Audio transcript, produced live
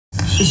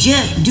Je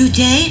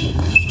doute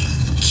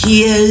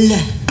kill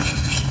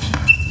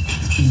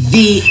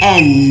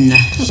VN.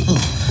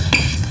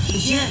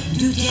 Je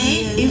doute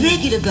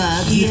irregular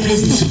verbs in the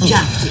present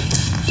subjunctive.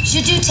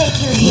 Je doute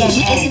kill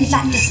VN is in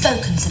fact the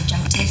spoken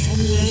subjunctive.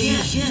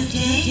 Je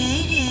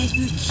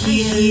doute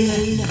kill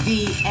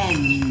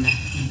VN.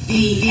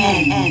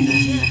 VN.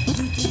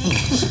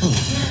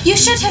 You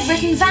should have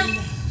written that.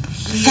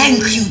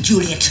 Thank you,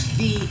 Juliet.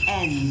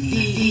 VN.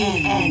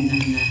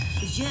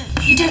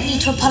 You don't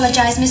need to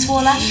apologise, Miss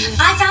Waller.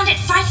 I found it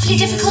frightfully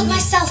difficult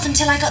myself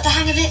until I got the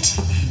hang of it.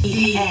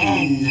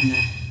 VN.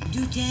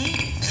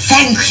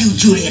 Thank you,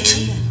 Juliet.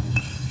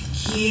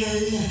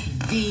 Kill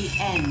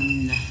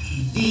VN.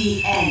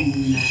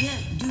 VN.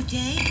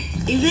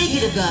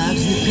 Irregular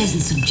verbs in the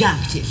present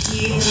subjunctive.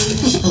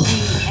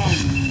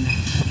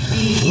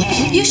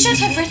 You should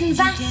have written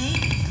that.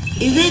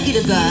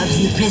 Irregular verbs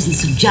in the present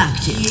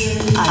subjunctive.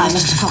 I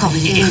must have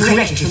copied it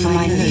incorrectly from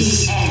my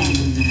notes.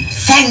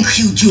 Thank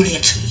you,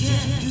 Juliet.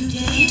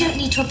 You don't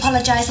need to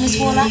apologise, Miss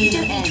Waller. You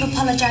don't need to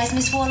apologise,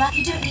 Miss Waller.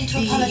 You don't need to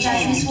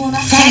apologise, Miss Waller.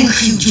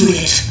 Thank you,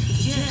 Juliet.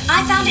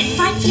 I found it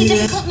frightfully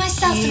difficult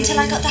myself until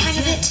I got the hang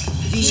of it.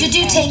 Je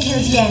doute qu'il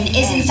vienne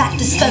is in fact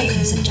the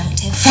spoken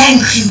subjunctive.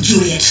 Thank you,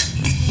 Juliet.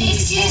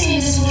 Excuse me,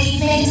 Miss Waller,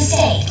 you've made a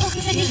mistake.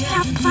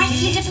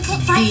 Frightfully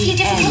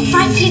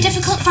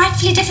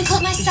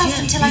difficult myself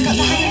until I got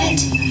the hang of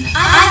it.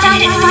 I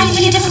found it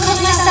frightfully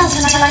difficult myself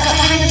until I got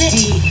the hang of it.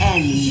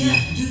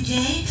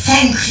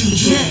 Thank you,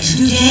 Juliet.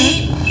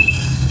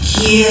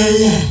 Kill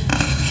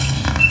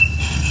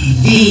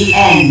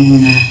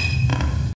VN.